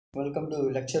Welcome to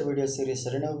lecture video series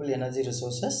Renewable Energy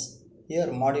Resources. Here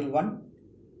module 1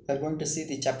 we are going to see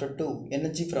the chapter 2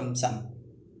 Energy from Sun,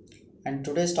 and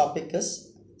today's topic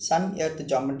is Sun Earth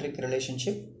geometric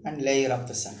relationship and layer of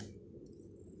the Sun.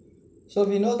 So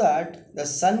we know that the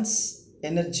Sun's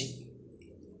energy,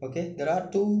 okay, there are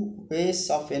two ways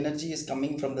of energy is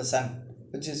coming from the Sun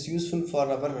which is useful for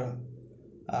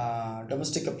our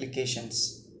domestic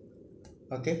applications.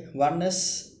 Okay, one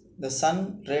is the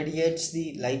sun radiates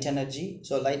the light energy,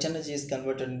 so light energy is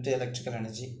converted into electrical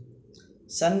energy.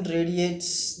 Sun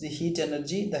radiates the heat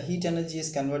energy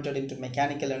is converted into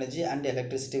mechanical energy and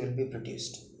electricity will be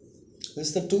produced.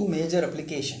 These are the two major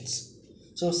applications.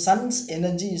 So sun's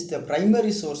energy is the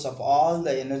primary source of all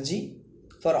the energy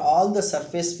for all the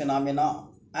surface phenomena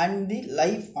and the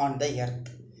life on the earth.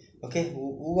 Okay,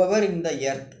 whoever in the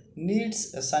earth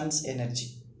needs a sun's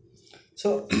energy.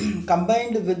 So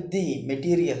combined with the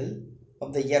material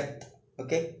of the earth,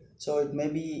 okay, so it may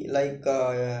be like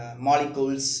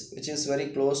molecules which is very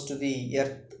close to the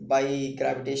earth by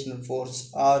gravitational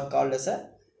force are called as a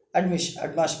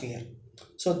atmosphere.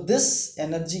 So this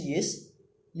energy is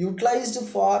utilized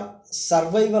for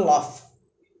survival of,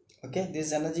 okay,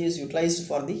 this energy is utilized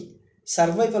for the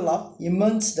survival of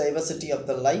immense diversity of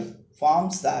the life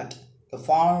forms that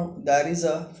there is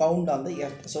a found on the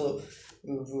earth. So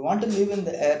if we want to live in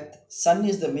the earth, sun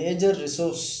is the major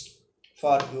resource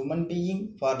for human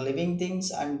being, for living things,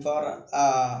 and for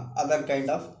other kind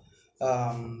of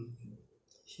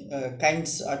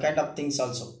kind of things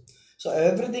also. So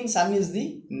everything sun is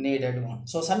the needed one.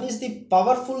 So sun is the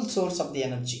powerful source of the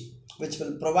energy which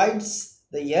will provides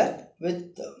the earth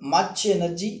with much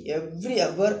energy every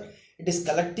hour. It is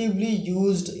collectively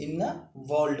used in a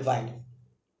worldwide.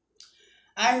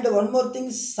 And one more thing,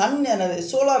 sun energy,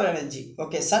 solar energy.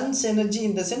 Okay, sun's energy,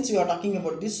 in the sense we are talking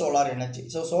about the solar energy.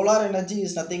 So solar energy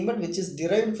is nothing but which is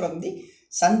derived from the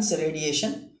sun's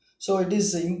radiation. So it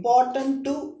is important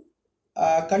to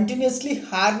continuously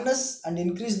harness and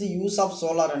increase the use of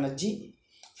solar energy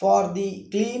for the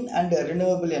clean and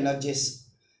renewable energies.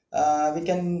 We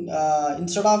can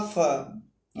instead of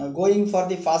going for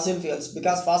the fossil fuels,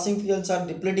 because fossil fuels are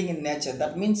depleting in nature,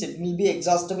 that means it will be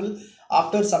exhaustible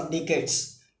after some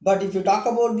decades. But if you talk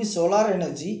about the solar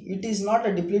energy, it is not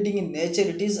a depleting in nature,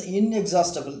 it is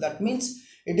inexhaustible. That means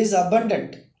it is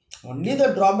abundant. Only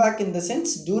the drawback in the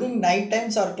sense, during night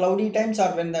times or cloudy times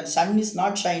or when the sun is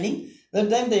not shining, that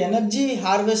time the energy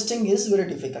harvesting is very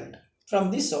difficult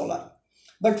from the solar.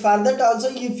 But for that also,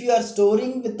 if you are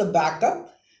storing with the backup,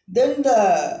 then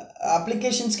the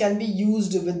applications can be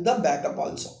used with the backup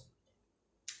also.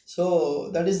 So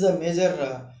that is the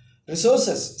major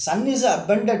resources. Sun is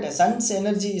abundant. Sun's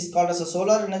energy is called as a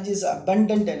solar energy, is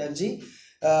abundant energy,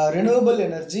 renewable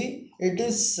energy. It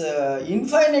is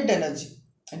infinite energy.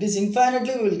 It is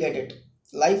infinitely we will get it.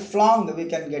 Lifelong we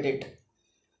can get it.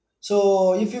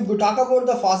 So if you talk about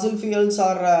the fossil fuels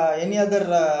or any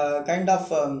other kind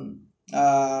of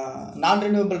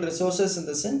non-renewable resources, in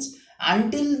the sense,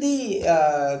 until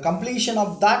the completion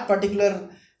of that particular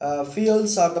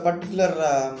fuels or the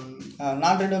particular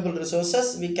non-renewable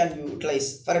resources we can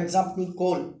utilize. For example,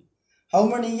 coal. How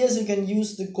many years we can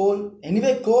use the coal?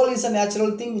 Anyway, coal is a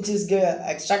natural thing which is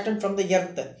extracted from the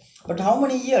earth. But how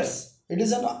many years? It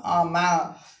is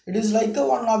it is like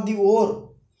one of the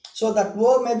ore. So that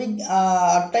ore may be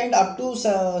obtained up to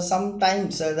some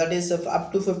times, that is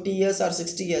up to 50 years or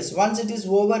 60 years. Once it is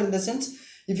over, in the sense,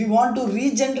 if you want to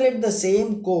regenerate the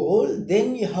same coal,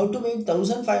 then you have to wait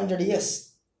 1500 years.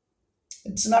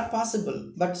 It's not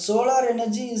possible. But solar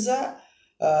energy is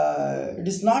it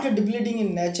is not a depleting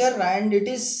in nature, and it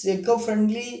is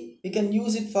eco-friendly. We can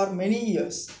use it for many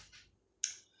years.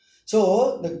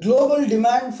 So the global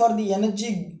demand for the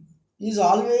energy is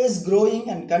always growing,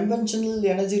 and conventional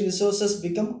energy resources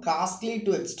become costly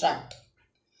to extract.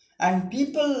 And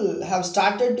people have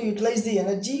started to utilize the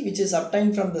energy which is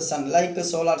obtained from the sun, like a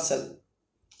solar cell,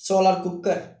 solar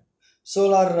cooker,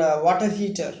 solar water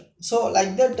heater. So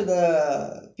like that,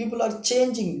 the people are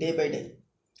changing day by day.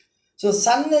 So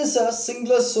sun is a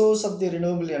singular source of the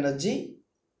renewable energy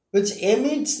which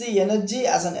emits the energy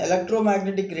as an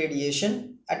electromagnetic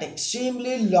radiation at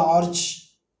extremely large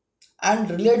and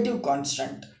relative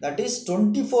constant, that is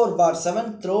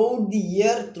 24/7 throughout the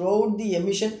year, throughout the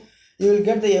emission. You will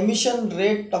get the emission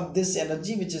rate of this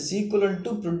energy which is equivalent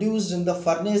to produced in the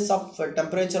furnace of a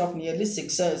temperature of nearly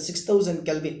 6000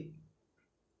 Kelvin.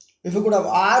 If you could have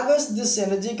harvested this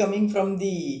energy coming from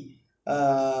the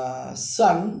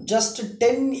sun, just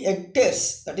 10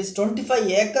 hectares, that is 25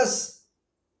 acres,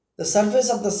 the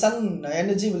surface of the sun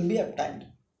energy will be obtained.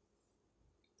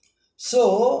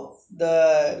 So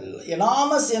the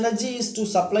enormous energy is to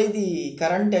supply the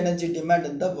current energy demand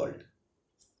in the world.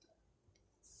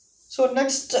 So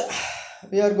next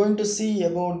we are going to see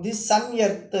about the sun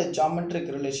earth geometric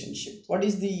relationship. What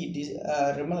is the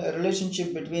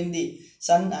relationship between the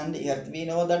sun and earth? We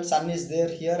know that sun is there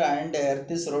here and earth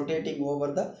is rotating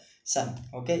over the sun.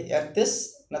 Okay, earth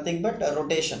is nothing but a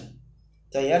rotation.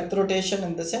 The earth rotation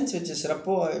in the sense which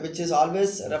is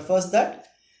always refers that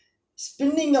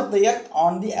spinning of the earth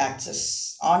on the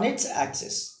axis, on its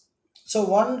axis. So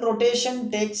one rotation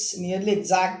takes nearly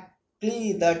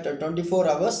exactly that 24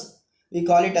 hours. We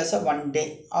call it as a one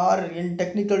day, or in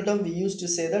technical term we used to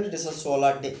say that it is a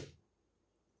solar day.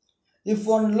 If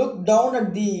one look down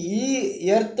at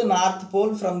the earth north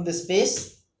pole from the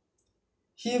space,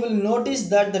 he will notice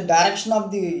that the direction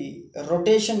of the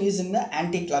rotation is in the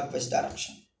anti-clockwise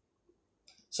direction.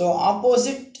 So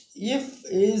opposite if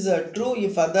is true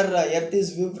if other earth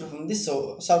is viewed from the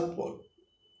south pole.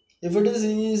 If it is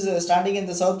he is standing in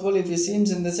the south pole, if he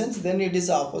seems in the sense, then it is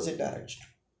opposite direction.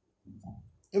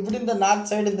 If it in the north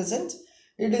side in the sense,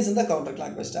 it is in the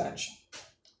counterclockwise direction.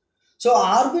 So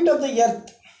orbit of the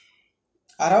earth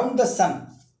around the sun,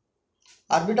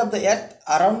 orbit of the earth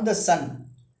around the sun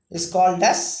is called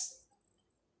as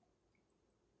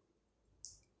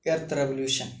earth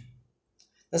revolution.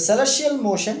 The celestial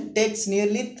motion takes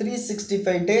nearly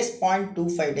 365 days,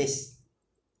 0.25 days.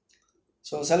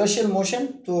 So celestial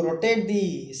motion to rotate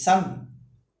the sun,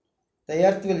 the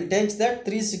earth will take that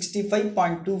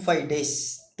 365.25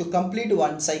 days to complete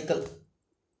one cycle.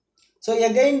 So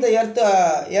again the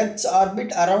earth's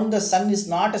orbit around the sun is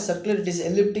not a circular, it is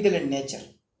elliptical in nature.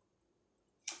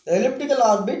 The elliptical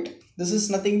orbit, this is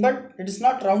nothing but it is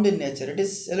not round in nature, it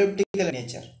is elliptical in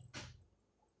nature.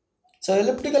 So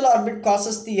elliptical orbit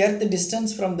causes the earth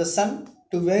distance from the sun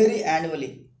to vary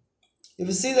annually. If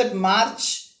you see that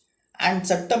March and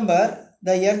September,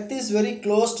 the earth is very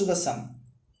close to the sun.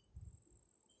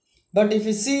 But if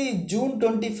you see June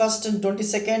 21st and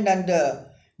 22nd and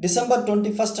December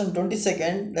 21st and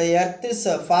 22nd, the earth is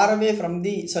far away from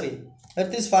the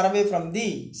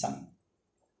sun.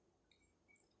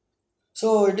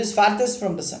 So it is farthest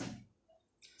from the sun.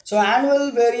 So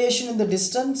annual variation in the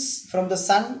distance from the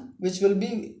sun, which will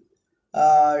be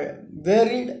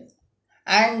varied,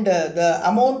 and the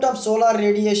amount of solar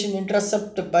radiation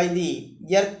intercepted by the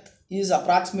earth is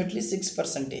approximately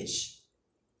 6%.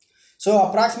 So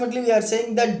approximately we are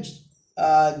saying that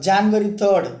January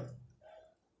 3rd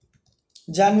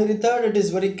it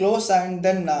is very close, and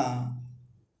then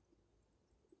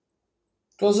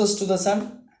closest to the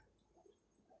sun,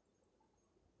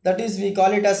 that is we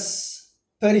call it as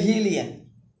perihelion.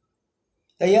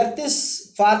 The earth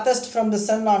is farthest from the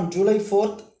sun on July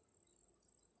 4th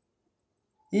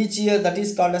each year, that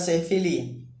is called as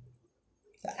aphelion.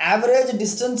 The average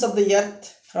distance of the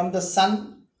earth from the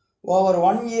sun over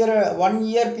 1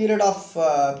 year period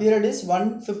is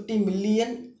 150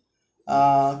 million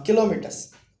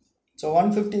kilometers. So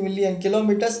 150 million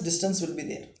kilometers distance will be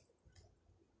there.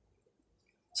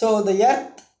 So the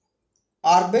earth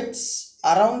orbits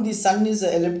around the sun is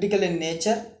elliptical in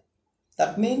nature.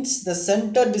 That means the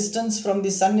center distance from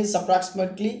the sun is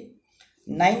approximately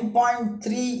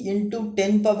 9.3 into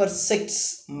 10 power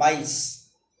 6 miles.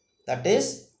 That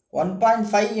is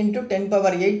 1.5 into 10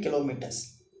 power 8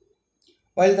 kilometers.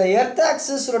 While the earth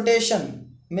axis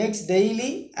rotation makes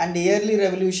daily and yearly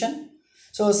revolution,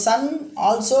 so sun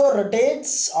also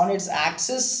rotates on its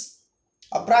axis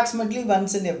approximately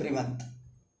once in every month.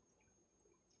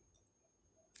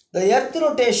 The earth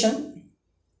rotation,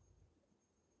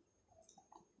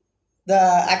 the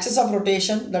axis of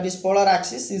rotation, that is polar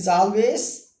axis, is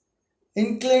always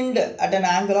inclined at an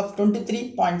angle of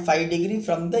 23.5 degree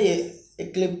from the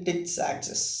ecliptic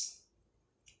axis.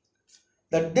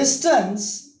 The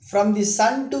distance from the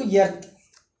sun to earth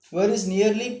varies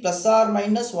nearly plus or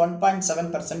minus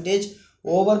 1.7%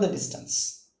 over the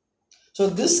distance. So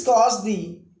this caused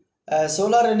the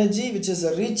solar energy which is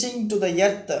reaching to the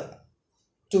earth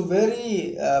to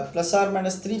vary plus or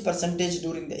minus 3%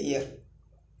 during the year.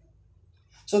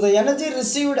 So the energy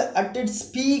received at its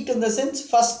peak in the sense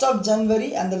 1st of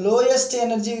January, and the lowest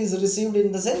energy is received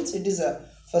in the sense it is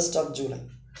 1st of July.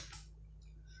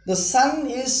 The sun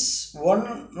is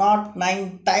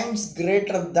 109 times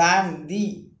greater than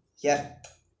the earth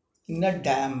in a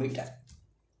diameter.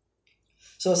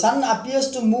 So sun appears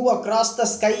to move across the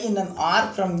sky in an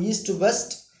arc from east to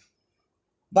west,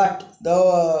 but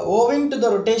owing to the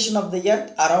rotation of the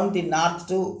earth around the north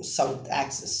to south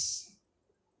axis.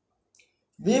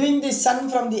 Viewing the sun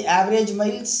from the average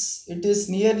miles, it is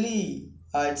nearly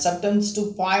it subtends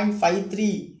to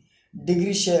 0.53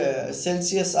 degree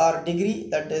Celsius or degree,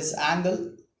 that is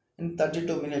angle, in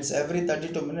 32 minutes. Every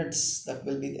 32 minutes that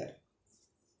will be there.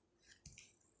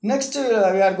 Next, we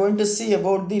are going to see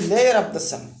about the layer of the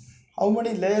sun. How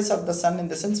many layers of the sun? In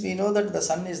the sense, we know that the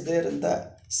sun is there in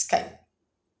the sky.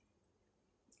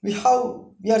 We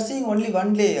are seeing only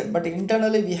one layer, but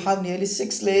internally we have nearly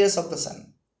 6 layers of the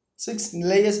sun. 6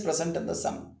 layers present in the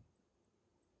sun.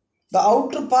 The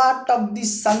outer part of the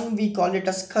sun, we call it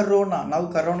as corona.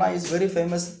 Now corona is very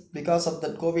famous because of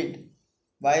the COVID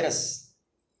virus.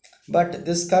 But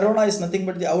this corona is nothing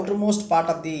but the outermost part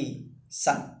of the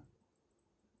sun.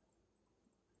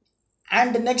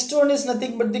 And the next one is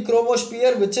nothing but the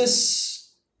chromosphere, which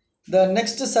is the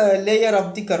next layer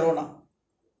of the corona.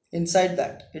 Inside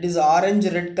that, it is orange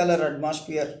red color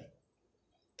atmosphere,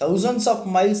 thousands of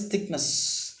miles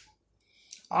thickness.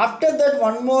 After that,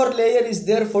 one more layer is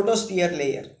there, photosphere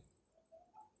layer.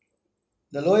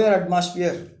 The lower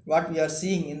atmosphere, what we are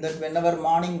seeing in that, whenever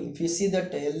morning, if you see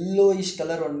that yellowish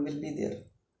color one will be there,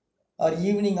 or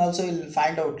evening also you will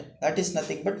find out, that is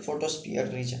nothing but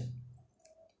photosphere region.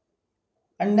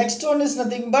 And next one is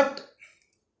nothing but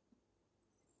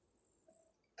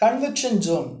convection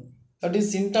zone, that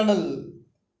is internal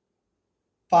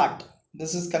part.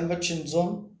 This is convection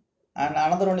zone, and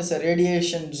another one is a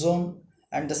radiation zone,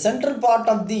 and the central part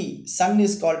of the sun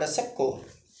is called as a core.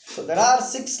 So there are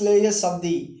 6 layers of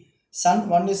the sun.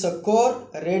 One is a core,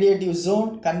 a radiative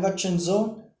zone, convection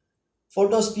zone,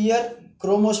 photosphere,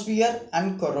 chromosphere,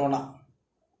 and corona.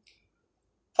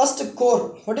 First,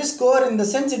 core. What is core? In the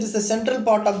sense, it is the central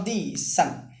part of the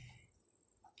sun.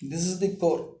 This is the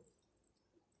core.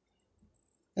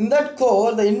 In that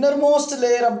core, the innermost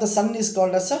layer of the sun is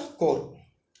called as a core,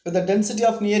 with a density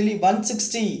of nearly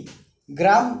 160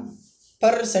 gram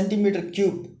per centimeter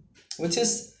cube, which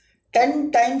is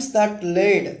 10 times that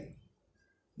lead.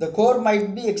 The core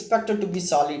might be expected to be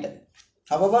solid.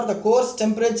 However, the core's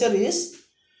temperature is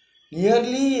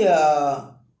nearly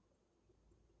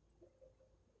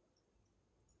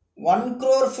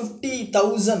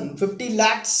 1,50,000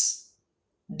 lakhs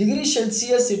degrees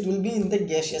Celsius. It will be in the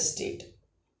gaseous state.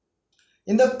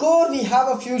 In the core, we have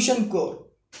a fusion core.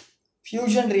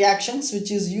 Fusion reactions,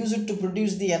 which is used to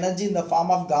produce the energy in the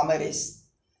form of gamma rays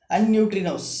and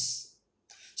neutrinos.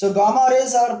 So gamma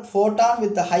rays are photon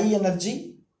with a high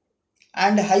energy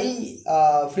and high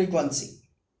frequency.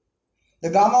 The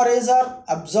gamma rays are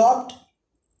absorbed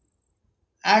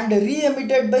and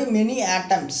re-emitted by many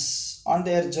atoms on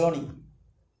their journey.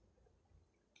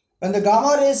 When the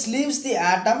gamma rays leaves the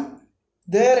atom,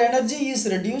 their energy is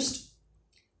reduced,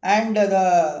 and each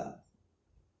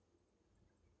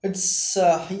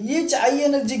high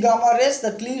energy gamma rays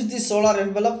that leaves the solar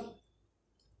envelope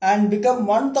and become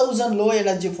 1000 low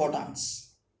energy photons.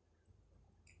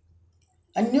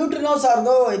 And neutrinos are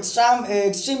though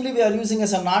extremely we are using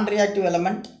as a non-reactive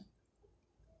element,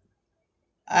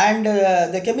 and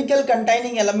the chemical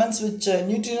containing elements which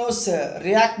neutrinos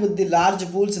react with the large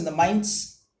pools in the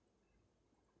mines,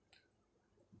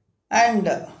 and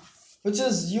which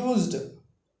is used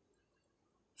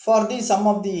for the some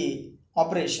of the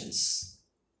operations.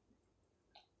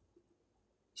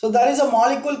 So there is a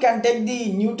molecule can take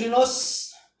the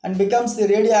neutrinos and becomes the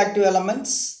radioactive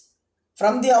elements.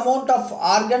 From the amount of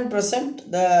argon present,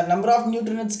 the number of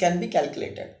neutrinos can be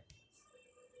calculated.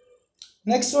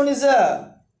 Next one is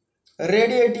a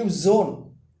radiative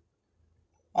zone,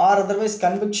 or otherwise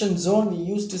convection zone. We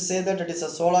used to say that it is a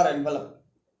solar envelope.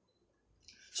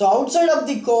 So outside of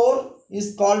the core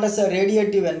is called as a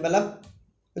radiative envelope,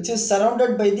 which is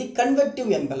surrounded by the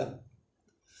convective envelope.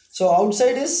 So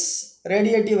outside is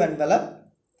radiative envelope,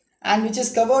 and which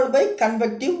is covered by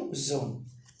convective zone.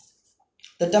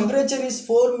 The temperature is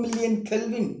 4 million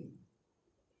Kelvin.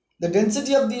 The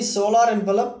density of the solar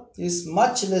envelope is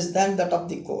much less than that of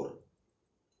the core.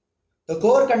 The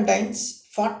core contains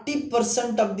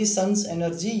 40% of the sun's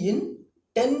energy in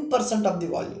 10% of the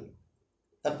volume.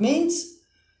 That means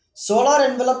solar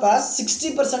envelope has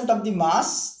 60% of the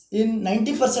mass in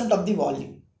 90% of the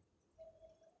volume.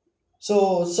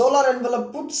 So solar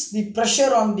envelope puts the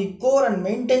pressure on the core and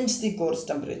maintains the core's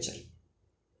temperature.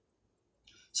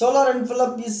 Solar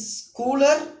envelope is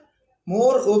cooler,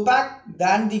 more opaque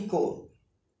than the core.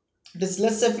 It is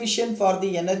less efficient for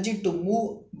the energy to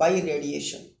move by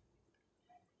radiation.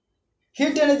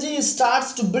 Heat energy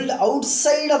starts to build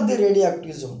outside of the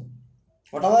radioactive zone.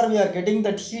 Whatever we are getting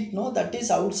that heat, no, that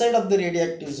is outside of the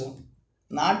radioactive zone,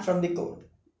 not from the core.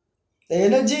 The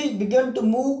energy began to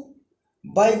move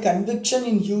by convection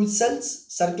in huge cells.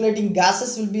 Circulating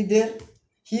gases will be there.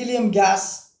 Helium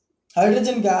gas,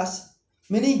 hydrogen gas,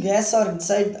 many gases are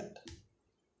inside that.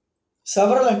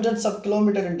 several hundreds of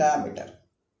kilometers in diameter.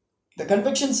 The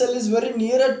convection cell is very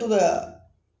nearer to the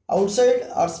outside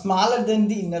or smaller than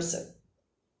the inner cell.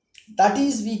 That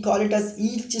is, we call it as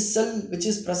each cell which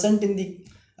is present in the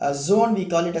zone, we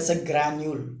call it as a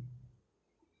granule.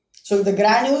 So the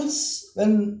granules,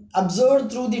 when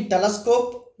observed through the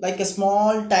telescope, like a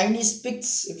small tiny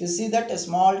specks, if you see that, a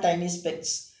small tiny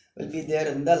specks will be there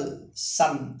in the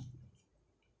sun.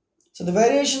 So the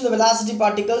variation in the velocity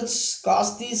particles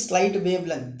cause the slight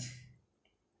wavelength.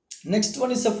 Next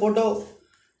one is a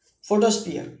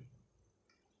photosphere.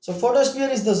 So photosphere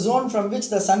is the zone from which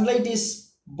the sunlight is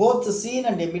both seen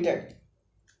and emitted.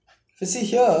 If you see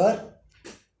here,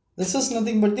 this is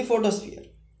nothing but the photosphere.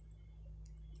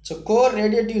 So core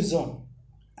radiative zone,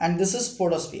 and this is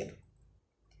photosphere.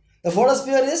 The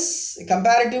photosphere is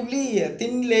comparatively a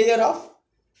thin layer of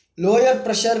lower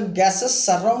pressure gases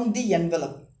surround the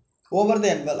envelope, over the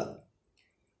envelope.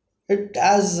 It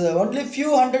has only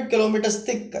few hundred kilometers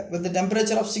thick with the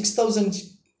temperature of 6000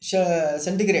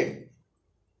 centigrade.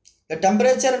 The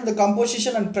temperature and the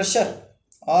composition and pressure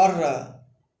are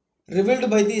revealed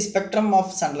by the spectrum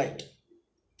of sunlight.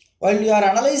 While you are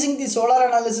analyzing the solar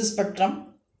analysis spectrum,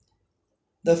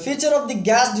 the feature of the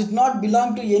gas did not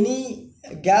belong to any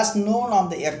gas known on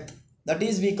the earth. That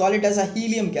is, we call it as a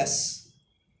helium gas.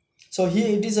 So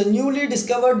here it is a newly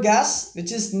discovered gas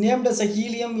which is named as a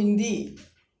helium in the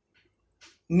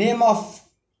name of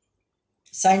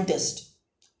scientist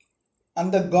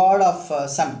and the god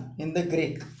of sun in the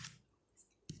Greek.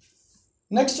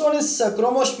 Next one is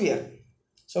chromosphere.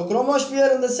 So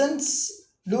chromosphere, in the sense,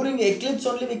 during eclipse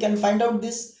only we can find out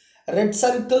this red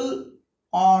circle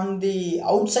on the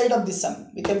outside of the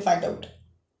sun. We can find out.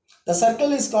 The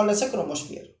circle is called as a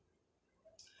chromosphere.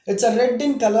 It's a red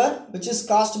in color which is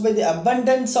caused by the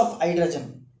abundance of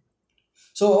hydrogen.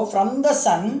 So from the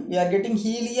sun we are getting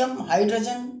helium,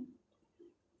 hydrogen.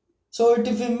 So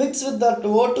if we mix with the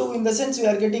O2, in the sense we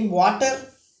are getting water.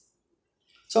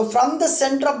 So from the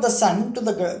center of the sun to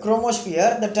the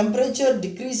chromosphere, the temperature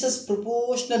decreases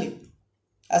proportionally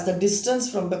as the distance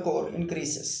from the core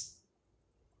increases.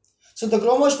 So the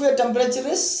chromosphere temperature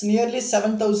is nearly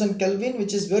 7000 Kelvin,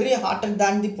 which is very hotter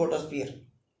than the photosphere.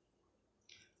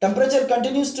 Temperature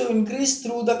continues to increase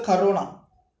through the corona.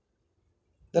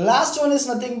 The last one is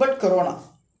nothing but corona.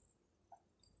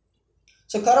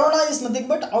 So corona is nothing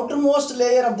but outermost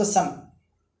layer of the sun,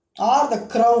 or the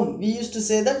crown. We used to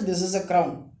say that this is a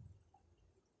crown,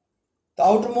 the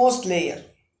outermost layer.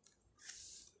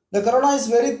 The corona is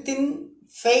very thin,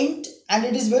 faint, and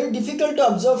it is very difficult to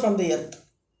observe from the earth.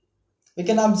 We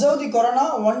can observe the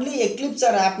corona only eclipse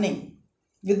are happening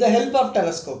with the help of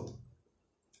telescope.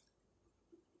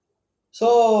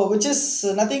 So which is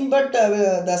nothing but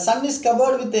the sun is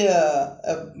covered with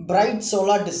a bright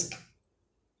solar disk.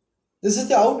 This is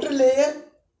the outer layer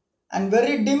and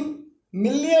very dim,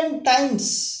 million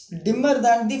times dimmer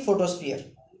than the photosphere.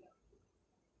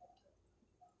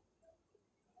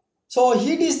 So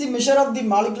heat is the measure of the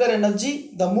molecular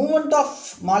energy, the movement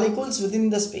of molecules within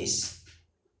the space.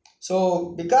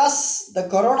 So because the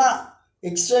corona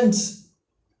extends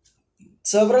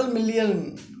several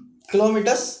million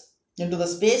kilometers into the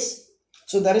space,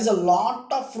 so there is a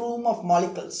lot of room of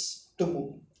molecules to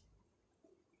move.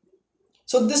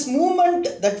 So this movement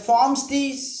that forms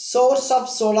the source of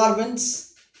solar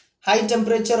winds, high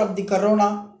temperature of the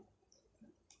corona,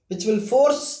 which will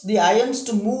force the ions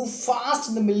to move fast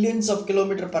in the millions of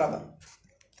kilometers per hour.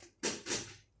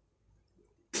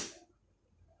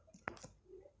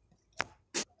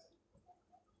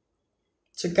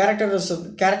 So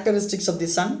characteristics of the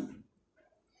sun.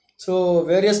 So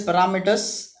various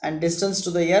parameters and distance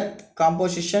to the earth,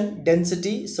 composition,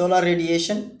 density, solar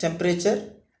radiation,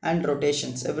 temperature and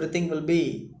rotations. Everything will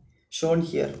be shown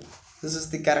here. This is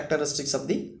the characteristics of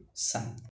the sun.